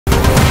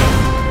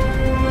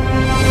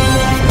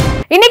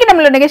இன்னைக்கு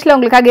நம்மளோட நிகழ்ச்சியில்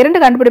உங்களுக்காக 2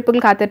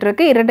 கண்டுபிடிப்புகள் காத்துட்டு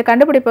இருக்கு. 2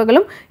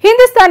 கண்டுபிடிப்புகளும்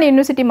ஹிந்துஸ்தான்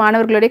யூனிவர்சிட்டி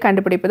மாணவர்களுடைய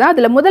கண்டுபிடிப்பு தான்.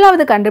 அதுல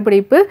முதலாவது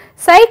கண்டுபிடிப்பு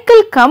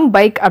சைக்கிள் கம்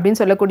பைக் அப்படின்னு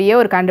சொல்லக்கூடிய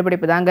ஒரு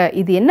கண்டுபிடிப்பு தாங்க.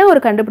 இது என்ன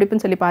ஒரு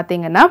கண்டுபிடிப்புன்னு சொல்லி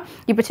பார்த்தீங்கன்னா,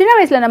 இப்போ சின்ன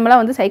வயசுல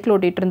நம்மளாம் வந்து சைக்கிள்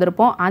ஓட்டிட்டு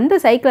இருந்திருப்போம். அந்த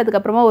சைக்கிள்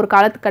அதுக்கப்புறமா ஒரு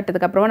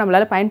காலத்துக்கட்டத்துக்கு அப்புறமா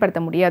நம்மளால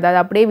பயன்படுத்த முடியாது.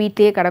 அது அப்படியே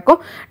வீட்டிலேயே கிடக்கும்.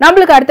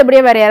 நம்மளுக்கு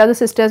அடுத்தபடியே வேற யாராவது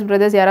சிஸ்டர்ஸ்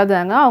பிரதர்ஸ் யாராவது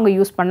இருந்தாங்க அவங்க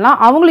யூஸ் பண்ணலாம்.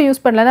 அவங்களும்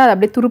யூஸ் பண்ணலன்னா அது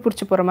அப்படியே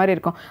துருப்பிடிச்சு போற மாதிரி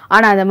இருக்கும்.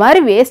 ஆனா அந்த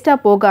மாதிரி வேஸ்டா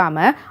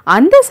போகாம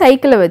அந்த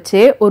சைக்கிளை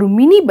வச்சு ஒரு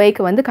மினி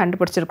பைக் வந்து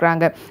கண்டுபிடிச்சிருக்காங்க.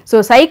 ஸோ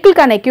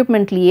சைக்கிள்கான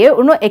எக்யூப்மெண்ட்லேயே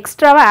இன்னும்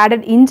எக்ஸ்ட்ராவாக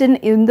ஆடட் இன்ஜின்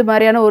இந்த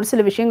மாதிரியான ஒரு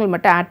சில விஷயங்கள்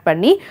மட்டும் ஆட்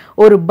பண்ணி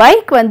ஒரு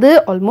பைக் வந்து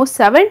ஆல்மோஸ்ட்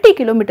 70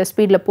 கிலோமீட்டர்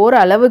ஸ்பீடில் போகிற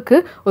அளவுக்கு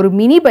ஒரு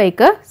மினி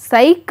பைக்கை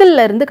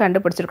சைக்கிளில் இருந்து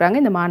கண்டுபிடிச்சிருக்காங்க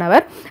இந்த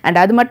மாணவர்.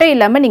 அண்ட் அது மட்டும்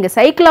இல்லாமல் நீங்கள்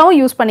சைக்கிளாகவும்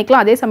யூஸ்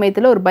பண்ணிக்கலாம், அதே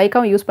சமயத்தில் ஒரு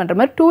பைக்காகவும் யூஸ் பண்ணுற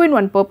மாதிரி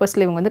 2-in-1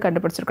 பர்பஸில் இவங்க வந்து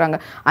கண்டுபிடிச்சிருக்காங்க.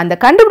 அந்த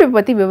கண்டுபிடிப்பை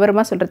பற்றி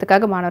விவரமாக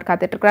சொல்கிறதுக்காக மாணவர்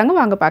காத்துட்டு இருக்காங்க.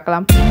 வாங்க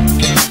பார்க்கலாம்.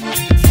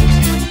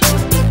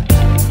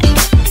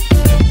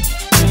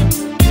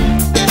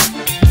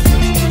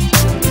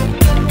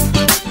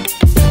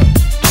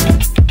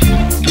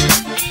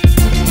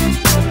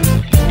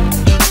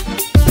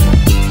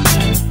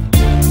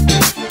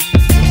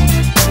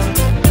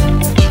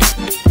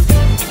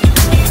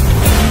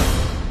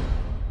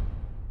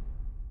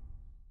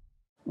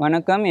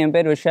 வணக்கம், என்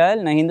பேர் விஷால்.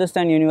 நான்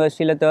ஹிந்துஸ்தான்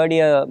யூனிவர்சிட்டியில் 3rd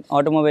இயர்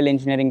ஆட்டோமொபைல்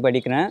இன்ஜினியரிங்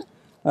படிக்கிறேன்.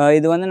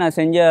 இது வந்து நான்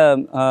செஞ்ச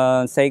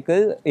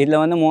சைக்கிள். இதில்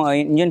வந்து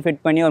இன்ஜின்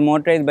ஃபிட் பண்ணி ஒரு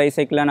மோட்டரைஸ்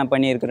பைசைக்கிளாக நான்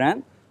பண்ணியிருக்கிறேன்.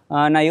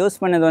 நான் யூஸ்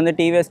பண்ணது வந்து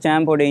டிவிஎஸ்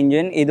சாம்போட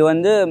இன்ஜின். இது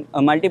வந்து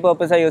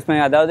மல்டிபர்பஸாக யூஸ்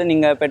பண்ணி, அதாவது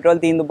நீங்கள்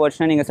பெட்ரோல் தீர்ந்து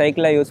போச்சுன்னா நீங்கள்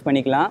சைக்கிளாக யூஸ்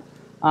பண்ணிக்கலாம்.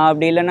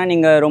 அப்படி இல்லைன்னா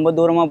நீங்கள் ரொம்ப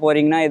தூரமாக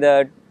போகிறீங்கன்னா இதை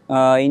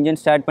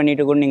இன்ஜின் ஸ்டார்ட்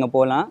பண்ணிவிட்டு கூட நீங்கள்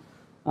போகலாம்.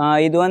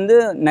 இது வந்து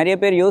நிறைய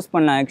பேர் யூஸ்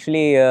பண்ணலாம்.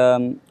 ஆக்சுவலி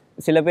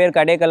சில பேர்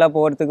கடைக்கெல்லாம்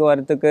போகிறதுக்கு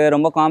வரத்துக்கு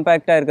ரொம்ப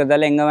காம்பேக்டாக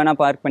இருக்கிறதால எங்கே வேணால்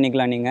பார்க்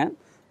பண்ணிக்கலாம்.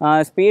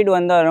 நீங்கள் ஸ்பீடு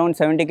வந்து அரௌண்ட்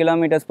 70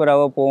 km/h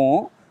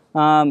போகும்.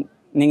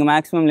 நீங்கள்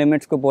மேக்ஸிமம்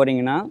லிமிட்ஸ்க்கு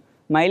போகிறீங்கன்னா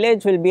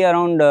mileage will be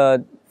around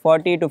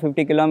 40 to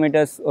 50 km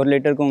ஒரு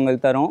லிட்டருக்கு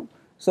உங்களுக்கு தரும்.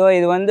 ஸோ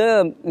இது வந்து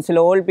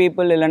சில ஓல்ட்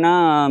பீப்புள் இல்லைன்னா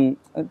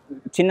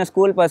சின்ன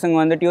ஸ்கூல் பசங்க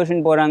வந்து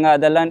டியூஷன் போகிறாங்க,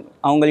 அதெல்லாம்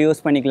அவங்க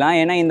யூஸ் பண்ணிக்கலாம்.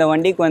 ஏன்னா இந்த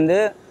வண்டிக்கு வந்து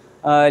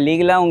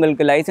லீகலாக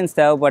உங்களுக்கு லைசன்ஸ்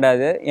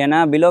தேவைப்படாது. ஏன்னா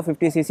பிலோ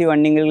 50cc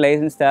வண்டிங்களுக்கு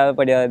லைசன்ஸ்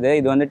தேவைப்படாது.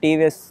 இது வந்து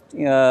டிவிஎஸ்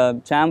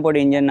சாம்போட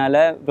இன்ஜினால்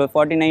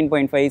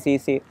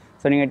 49.5cc.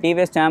 ஸோ நீங்கள்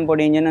டிவிஎஸ்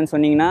சாம்போட இன்ஜின்னு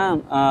சொன்னீங்கன்னா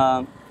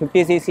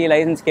 50cc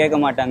லைசன்ஸ் கேட்க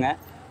மாட்டாங்க.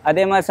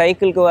 அதே மாதிரி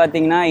சைக்கிளுக்கு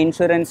பார்த்தீங்கன்னா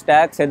இன்சூரன்ஸ்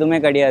டேக்ஸ் எதுவுமே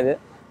கிடையாது.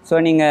 ஸோ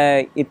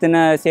நீங்கள்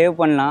இத்தனை சேவ்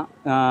பண்ணலாம்.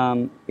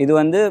 இது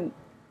வந்து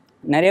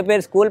நிறைய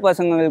பேர் ஸ்கூல்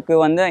பசங்களுக்கு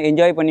வந்து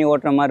என்ஜாய் பண்ணி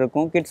ஓட்டுற மாதிரி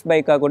இருக்கும். கிட்ஸ்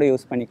பைக்காக கூட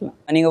யூஸ் பண்ணிக்கலாம்.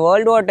 நீங்கள்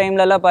வேர்ல்டு வார்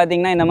டைம்லலாம்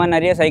பார்த்தீங்கன்னா இந்த மாதிரி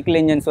நிறைய சைக்கிள்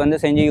இன்ஜின்ஸ் வந்து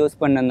செஞ்சு யூஸ்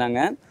பண்ணியிருந்தாங்க.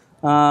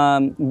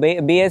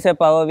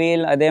 பிஎஸ்எஃப் பவர்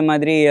வீல், அதே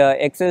மாதிரி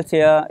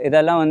எக்ஸல்சியா,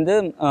 இதெல்லாம் வந்து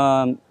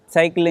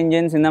சைக்கிள்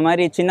இன்ஜின்ஸ் இந்த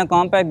மாதிரி சின்ன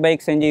காம்பேக்ட்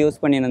பைக் செஞ்சு யூஸ்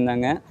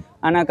பண்ணியிருந்தாங்க.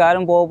 ஆனால்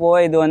காலம் போக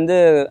போக இது வந்து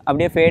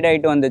அப்படியே ஃபேட்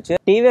ஆகிட்டு வந்துச்சு.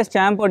 டிவிஎஸ்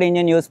சாம்போட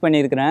இன்ஜின் யூஸ்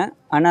பண்ணியிருக்கிறேன்.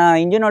 ஆனால்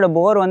இன்ஜினோட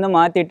போர் வந்து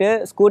மாற்றிட்டு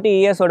ஸ்கூட்டி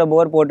இஎஸோட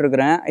போர்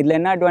போட்டிருக்கிறேன். இதில்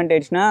என்ன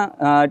அட்வான்டேஜ்னா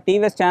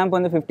டிவிஎஸ் சாம்ப்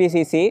வந்து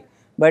 50cc,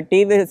 but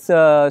TVS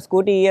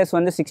scooty ES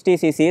வந்து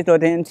 60cc. ஸோ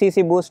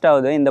 10cc பூஸ்ட்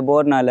ஆகுது இந்த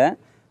போர்னால்.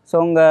 ஸோ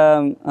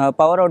உங்கள்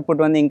பவர்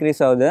அவுட்புட் வந்து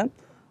இன்க்ரீஸ் ஆகுது.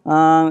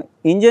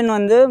 இன்ஜின்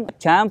வந்து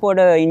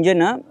சாம்போட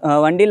இன்ஜினை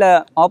வண்டியில்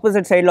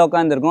ஆப்போசிட் சைடில்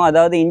உட்காந்துருக்கும்.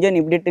 அதாவது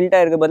இன்ஜின் இப்படி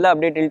டில்ட்டாக இருக்க பதிலாக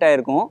அப்படியே டில்ட்டாக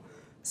இருக்கும்.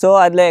 ஸோ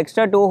அதில்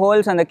எக்ஸ்ட்ரா 2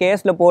 ஹோல்ஸ் அந்த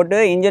கேஸில் போட்டு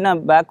இன்ஜினை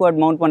பேக்வர்ட்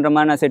மவுண்ட் பண்ணுற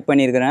மாதிரி நான் செட்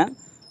பண்ணியிருக்கிறேன்.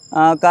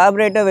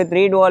 கார்பரேட்டர் வித்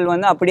ரீட் வால்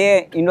வந்து அப்படியே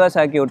இன்வர்ஸ்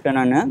ஆக்கி விட்டேன்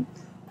நான்.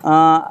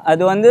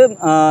 அது வந்து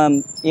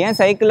ஏன்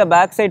சைக்கிளில்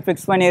பேக் சைட்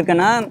ஃபிக்ஸ்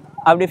பண்ணியிருக்கேன்னா,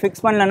 அப்படி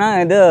ஃபிக்ஸ் பண்ணலன்னா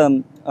இது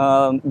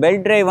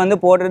பெல்ட் ட்ரைவ் வந்து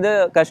போடுறது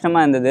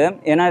கஷ்டமாக இருந்தது.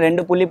 ஏன்னா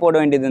 2 புள்ளி போட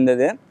வேண்டியது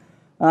இருந்தது.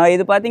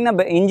 இது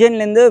பார்த்திங்கன்னா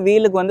இன்ஜின்லேருந்து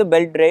வீலுக்கு வந்து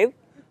பெல்ட் ட்ரைவ்,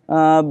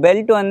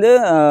 பெல்ட் வந்து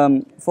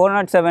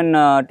 407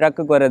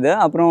 ட்ரக்குக்கு வருது.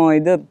 அப்புறம்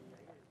இது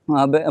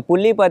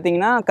புள்ளி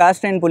பார்த்திங்கன்னா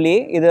காஸ்டைன் புள்ளி,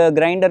 இது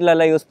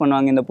கிரைண்டர்லலாம் யூஸ்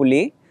பண்ணுவாங்க இந்த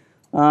புள்ளி.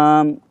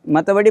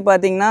 மற்றபடி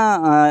பார்த்திங்கன்னா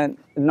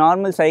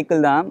நார்மல்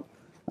சைக்கிள் தான்.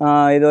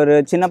 இது ஒரு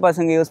சின்ன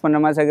பசங்க யூஸ்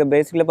பண்ணுற மாதிரி சைக்கிள்.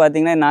 பேசிக்கலி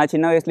பார்த்திங்கன்னா நான்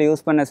சின்ன வயசில்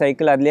யூஸ் பண்ண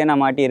சைக்கிள் அதுலேயே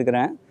நான்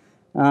மாட்டியிருக்கிறேன்.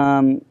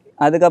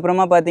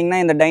 அதுக்கப்புறமா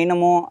பார்த்திங்கன்னா இந்த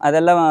டைனமோ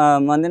அதெல்லாம்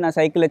வந்து நான்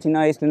சைக்கிளில் சின்ன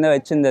வயசுலேருந்து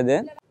வச்சுருந்தது.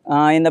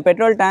 இந்த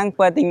பெட்ரோல் டேங்க்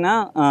பார்த்திங்கன்னா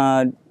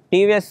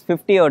டிவிஎஸ்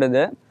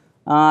 50ஓடது.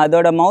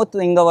 அதோட மவுத்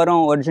இங்கே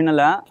வரும்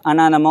ஒரிஜினலாக.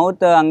 ஆனால் அந்த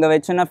மவுத்தை அங்கே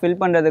வச்சோன்னா ஃபில்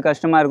பண்ணுறது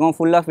கஷ்டமாக இருக்கும்,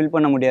 ஃபுல்லாக ஃபில்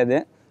பண்ண முடியாது.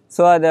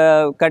 ஸோ அதை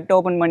கட்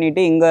ஓப்பன்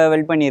பண்ணிவிட்டு இங்கே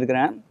வெல்ட்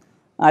பண்ணியிருக்கிறேன்.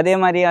 அதே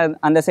மாதிரி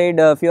அந்த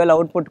சைடு ஃபியூல்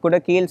அவுட்புட் கூட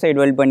கீழ் சைடு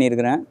வெல்ட்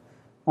பண்ணியிருக்கிறேன்.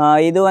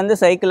 இது வந்து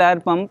சைக்கிள்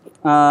ஏர் பம்ப்.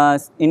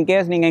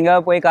 இன்கேஸ் நீங்கள்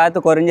எங்கேயாவது போய்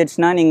காற்று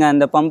குறைஞ்சிடுச்சுன்னா நீங்கள்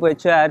அந்த பம்ப்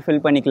வச்சு ஏர்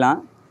ஃபில் பண்ணிக்கலாம்.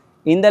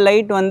 இந்த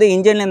லைட் வந்து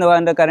இன்ஜின்லேருந்து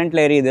வந்த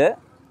கரண்ட்டில் எரியுது.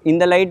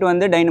 இந்த லைட்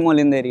வந்து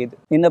டைனமோலேருந்து எரியுது.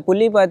 இந்த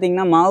புள்ளி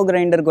பார்த்திங்கன்னா மாவு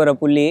கிரைண்டருக்கு வர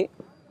புள்ளி.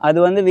 அது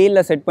வந்து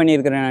வீலில் செட்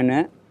பண்ணியிருக்கிறேன்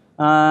நான்.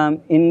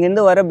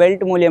 இங்கேருந்து வர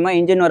பெல்ட் மூலியமாக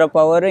இன்ஜின் வர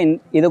பவர்.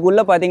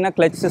 இதுக்குள்ளே பார்த்திங்கன்னா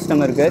கிளச்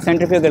சிஸ்டம் இருக்குது,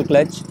 சென்ட்ரிஃபியூகல்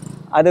கிளச்.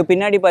 அது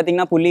பின்னாடி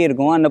பார்த்திங்கன்னா புள்ளி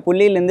இருக்கும். அந்த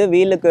புள்ளியிலேருந்து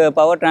வீலுக்கு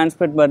பவர்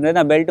டிரான்ஸ்போர்ட் பண்ணுறது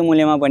நான் பெல்ட்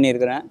மூலியமாக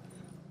பண்ணியிருக்கிறேன்.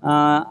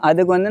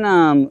 அதுக்கு வந்து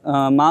நான்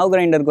மாவு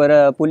கிரைண்டருக்கு வர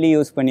புள்ளி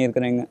யூஸ்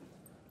பண்ணியிருக்கிறேங்க.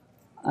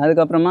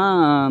 அதுக்கப்புறமா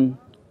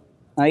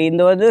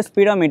இந்த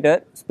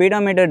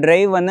ஸ்பீடோமீட்டர்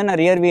டிரைவ் வந்து நான்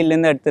ரியர்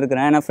வீல்லேருந்து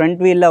எடுத்துருக்கிறேன். ஏன்னா ஃப்ரண்ட்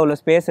வீலில் அவ்வளோ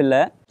ஸ்பேஸ்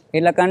இல்லை.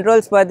 இதில்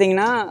கண்ட்ரோல்ஸ்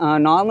பார்த்தீங்கன்னா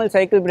நார்மல்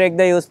சைக்கிள் பிரேக்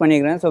தான் யூஸ்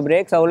பண்ணிக்கிறேன். ஸோ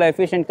பிரேக்ஸ் அவ்வளோ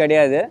எஃபிஷியன்ட்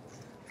கிடையாது.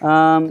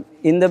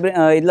 இந்த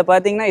இதில்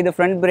பார்த்தீங்கன்னா இது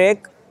ஃப்ரண்ட்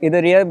பிரேக், இது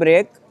ரியர்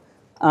பிரேக்.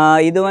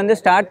 இது வந்து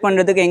ஸ்டார்ட்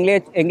பண்ணுறதுக்கு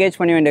எங்கேஜ்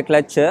பண்ண வேண்டிய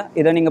கிளச்சு.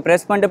 இதை நீங்கள்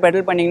ப்ரெஸ் பண்ணிட்டு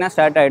பெடல் பண்ணிங்கன்னா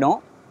ஸ்டார்ட் ஆகிடும்.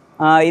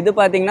 இது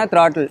பார்த்தீங்கன்னா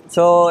த்ராட்டில்.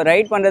 ஸோ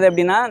ரைட் பண்ணுறது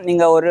எப்படின்னா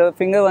நீங்கள் ஒரு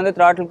ஃபிங்கர் வந்து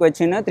த்ராட்டிலுக்கு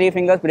வச்சுன்னு 3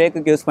 ஃபிங்கர்ஸ்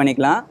பிரேக்குக்கு யூஸ்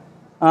பண்ணிக்கலாம்.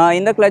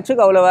 இந்த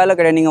கிளச்சுக்கு அவ்வளோ வேலை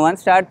கிடையாது. நீங்கள்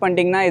ஒன்ஸ் ஸ்டார்ட்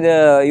பண்ணிட்டீங்கன்னா இது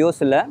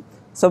யூஸ் இல்லை.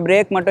 ஸோ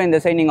பிரேக் மட்டும் இந்த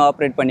சைடு நீங்கள்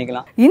ஆப்ரேட்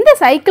பண்ணிக்கலாம். இந்த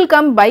சைக்கிள்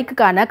கம்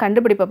பைக்குக்கான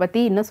கண்டுபிடிப்பை பற்றி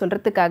இன்னும்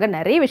சொல்கிறதுக்காக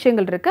நிறைய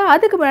விஷயங்கள் இருக்குது.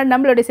 அதுக்கு முன்னாடி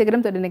நம்மளுடைய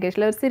சிகரம் தொடு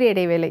நிகழ்ச்சியில் ஒரு சிறிய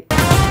இடைவேளை.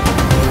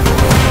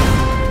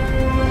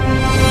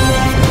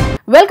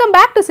 வெல்கம்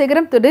பேக் டு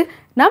சிகரம் தொடு.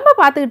 நம்ம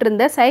பார்த்துக்கிட்டு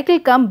இருந்த சைக்கிள்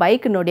கம்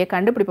பைக்கினுடைய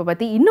கண்டுபிடிப்பை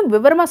பற்றி இன்னும்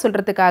விவரமாக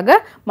சொல்கிறதுக்காக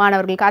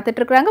மாணவர்கள்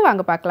காத்துட்டு இருக்கிறாங்க.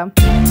 வாங்க பார்க்கலாம்.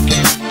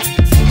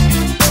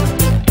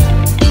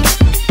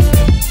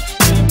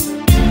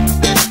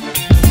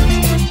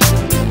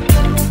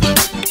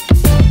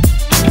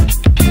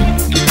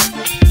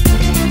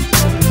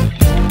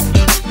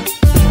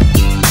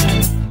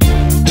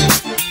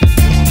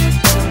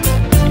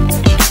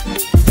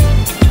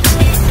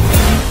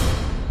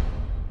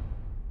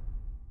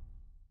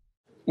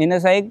 இந்த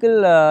சைக்கிள்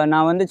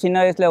நான் வந்து சின்ன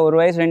வயசில் 1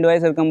 வயசு 2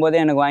 வயசு இருக்கும்போதே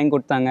எனக்கு வாங்கி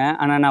கொடுத்தாங்க.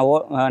 ஆனால்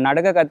நான்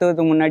நடக்க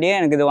கற்றுக்கிறதுக்கு முன்னாடியே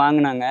எனக்கு இது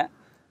வாங்கினாங்க.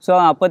 ஸோ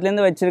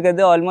அப்போத்துலேருந்து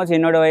வச்சுருக்கிறது ஆல்மோஸ்ட்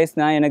என்னோடய வயசு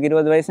தான். எனக்கு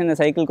 20 வயசு, இந்த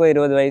சைக்கிளுக்கும்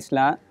 20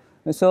 வயசுலாம்.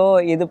 ஸோ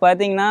இது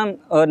பார்த்திங்கன்னா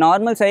ஒரு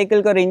நார்மல்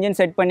சைக்கிளுக்கு ஒரு இன்ஜின்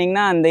செட்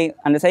பண்ணிங்கன்னா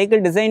அந்த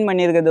சைக்கிள் டிசைன்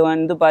பண்ணியிருக்கிறது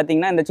வந்து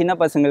பார்த்திங்கன்னா இந்த சின்ன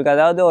பசங்களுக்கு,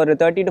 அதாவது ஒரு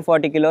 30 to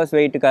 40 கிலோஸ்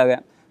வெயிட்டுக்காக.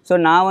 ஸோ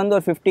நான் வந்து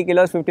ஒரு 50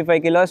 கிலோஸ்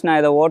 55 கிலோஸ்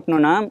நான் இதை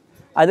ஓட்டணுன்னா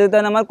அதுக்கு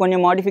தகுந்த மாதிரி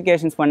கொஞ்சம்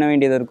மாடிஃபிகேஷன்ஸ் பண்ண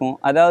வேண்டியது இருக்கும்.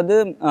 அதாவது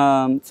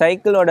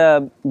சைக்கிளோட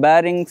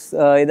பேரிங்ஸ்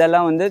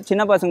இதெல்லாம் வந்து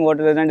சின்ன பசங்க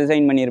ஓட்டுறது தான்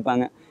டிசைன்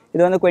பண்ணியிருப்பாங்க.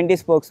 இது வந்து 20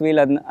 ஸ்போக்ஸ்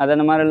வீல்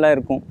அந்த மாதிரிலாம்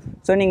இருக்கும்.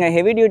 ஸோ நீங்கள்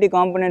ஹெவி டியூட்டி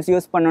காம்பனன்ட்ஸ்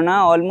யூஸ் பண்ணோன்னா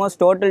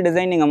ஆல்மோஸ்ட் டோட்டல்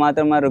டிசைன் நீங்கள்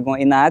மாற்றுற மாதிரி இருக்கும்.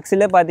 இந்த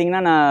ஆக்சிலே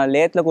பார்த்தீங்கன்னா நான்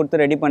லேத்தில்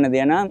கொடுத்து ரெடி பண்ணது.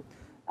 ஏன்னா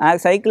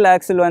சைக்கிள்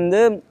ஆக்சில் வந்து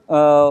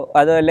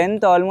அது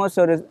லென்த்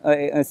ஆல்மோஸ்ட் ஒரு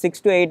 6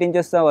 to 8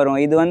 இன்ச்சஸ் தான் வரும்.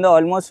 இது வந்து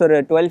ஆல்மோஸ்ட் ஒரு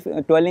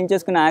 12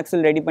 இன்ச்சஸ்க்கு நான்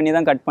ஆக்சில் ரெடி பண்ணி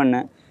தான் கட்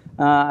பண்ணேன்.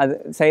 அது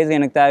சைஸ்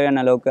எனக்கு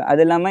தேவையான அளவுக்கு.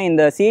 அது இல்லாமல்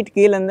இந்த சீட்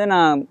கீழேருந்து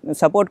நான்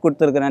சப்போர்ட்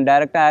கொடுத்துருக்குறேன்,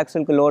 டேரெக்டாக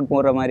ஆக்சலுக்கு லோட்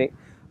போடுற மாதிரி.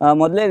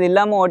 முதல்ல இது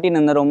இல்லாமல் ஓட்டின்னு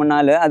இருந்தேன் ரொம்ப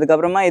நாள்.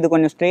 அதுக்கப்புறமா இது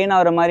கொஞ்சம் ஸ்ட்ரெயின்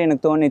ஆகிற மாதிரி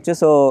எனக்கு தோணுச்சு.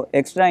 ஸோ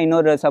எக்ஸ்ட்ரா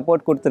இன்னொரு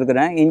சப்போர்ட்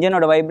கொடுத்துருக்குறேன்.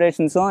 இன்ஜினோட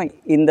வைப்ரேஷன்ஸும்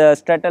இந்த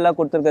ஸ்ட்ரெட்டெல்லாம்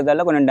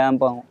கொடுத்துருக்கிறதால கொஞ்சம்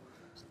டேம்ப் ஆகும்.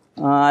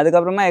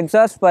 அதுக்கப்புறமா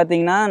எக்ஸாஸ்ட்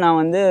பார்த்தீங்கன்னா நான்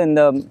வந்து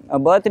இந்த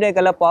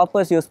பர்த்டேக்கெல்லாம்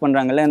பாப்பர்ஸ் யூஸ்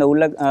பண்ணுறாங்கல்ல, இந்த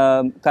உள்ள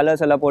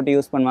கலர்ஸ் எல்லாம் போட்டு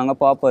யூஸ் பண்ணுவாங்க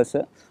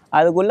பாப்பர்ஸு.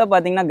 அதுக்குள்ளே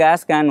பார்த்தீங்கன்னா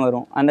கேஸ் கேன்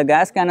வரும். அந்த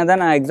கேஸ் கேனை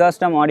தான் நான்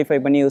எக்ஸாஸ்ட்டாக மாடிஃபை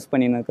பண்ணி யூஸ்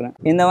பண்ணின்னு இருக்கிறேன்.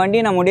 இந்த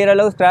வண்டி நான் முடிகிற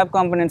அளவு ஸ்க்ராப்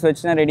காம்பனன்ட்ஸ்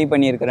வச்சு தான் ரெடி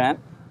பண்ணியிருக்கிறேன்.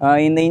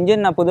 இந்த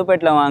இன்ஜின் நான்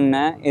புதுப்பேட்டில்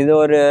வாங்கினேன். இது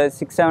ஒரு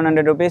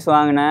 600-700 ருபீஸ்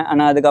வாங்கினேன்.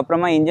 ஆனால்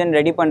அதுக்கப்புறமா இன்ஜின்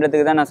ரெடி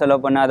பண்ணுறதுக்கு தான் நான்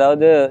செலவு பண்ணேன்.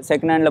 அதாவது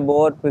செகண்ட் ஹேண்டில்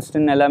போர்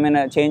பிஸ்டன் எல்லாமே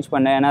நான் சேஞ்ச்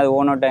பண்ணேன். ஏன்னா அது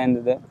ஓன் அவுட்டாக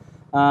இருந்தது.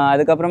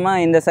 அதுக்கப்புறமா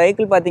இந்த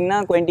சைக்கிள் பார்த்தீங்கன்னா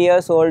 20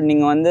 years ஓல்டு.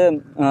 நீங்கள் வந்து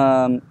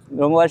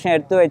ரொம்ப வருஷம்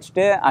எடுத்து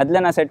வச்சுட்டு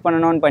அதில் நான் செட்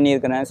பண்ணணும்னு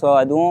பண்ணியிருக்கிறேன். ஸோ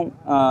அதுவும்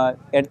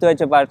எடுத்து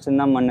வச்ச பார்ட்ஸ்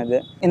தான் பண்ணுது.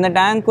 இந்த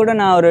டேங்க் கூட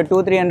நான் ஒரு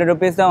 200-300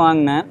 ருபீஸ் தான்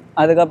வாங்கினேன்.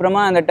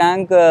 அதுக்கப்புறமா அந்த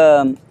டேங்க்கு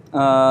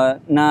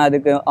நான்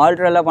அதுக்கு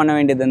ஆல்ட்ரெல்லாம் பண்ண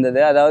வேண்டியது இருந்தது.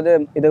 அதாவது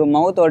இது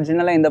மவுத்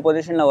ஒரிஜினலாக இந்த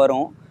பொசிஷனில்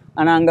வரும்.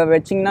 ஆனால் அங்கே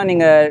வச்சிங்கன்னா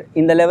நீங்கள்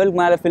இந்த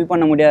லெவலுக்கு மேலே ஃபில்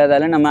பண்ண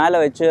முடியாததால் நான்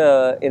மேலே வச்சு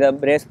இதை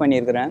பிரேஸ்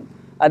பண்ணியிருக்கிறேன்.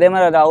 அதே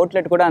மாதிரி அது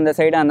அவுட்லெட் கூட அந்த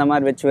சைடு அந்த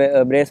மாதிரி வச்சு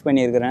பிரேஸ்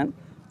பண்ணியிருக்கிறேன்.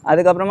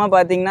 அதுக்கப்புறமா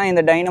பார்த்தீங்கன்னா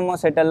இந்த டைனமோ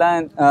செட்டெல்லாம்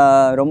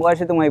ரொம்ப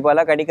வருஷத்துக்கு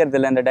இப்போலாம் கிடைக்கிறது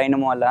இல்லை. இந்த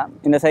டைனமோலாம்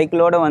இந்த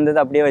சைக்கிளோடு வந்தது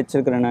அப்படியே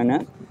வச்சுருக்கிறேன்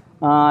நான்.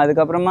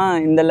 அதுக்கப்புறமா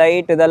இந்த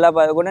லைட் இதெல்லாம்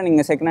கூட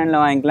நீங்கள் செகண்ட்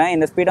ஹேண்டில் வாங்கிக்கலாம்.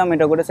 இந்த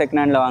ஸ்பீடோமீட்டர் கூட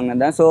செகண்ட் ஹேண்டில்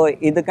வாங்கினது தான். ஸோ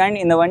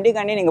இந்த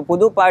வண்டிக்காண்டி நீங்கள்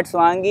புது பார்ட்ஸ்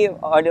வாங்கி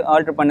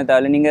ஆல்ட்ரு பண்ண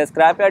தேவை. நீங்கள்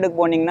ஸ்க்ராப் யார்டுக்கு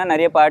போனீங்கன்னா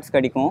நிறைய பார்ட்ஸ்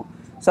கிடைக்கும்.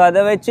 ஸோ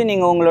அதை வச்சு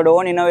நீங்கள் உங்களோட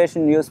ஓன்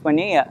இன்னோவேஷன் யூஸ்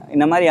பண்ணி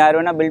இந்த மாதிரி யார்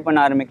வேணால் பில்ட்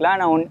பண்ண ஆரம்பிக்கலாம்.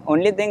 ஆனால்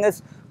only thing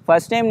is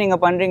first time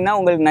நீங்கள் பண்ணுறீங்கன்னா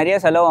உங்களுக்கு நிறைய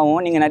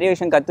செலவாகும். நீங்கள் நிறைய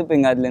விஷயம்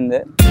கற்றுப்பீங்க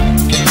அதுலேருந்து.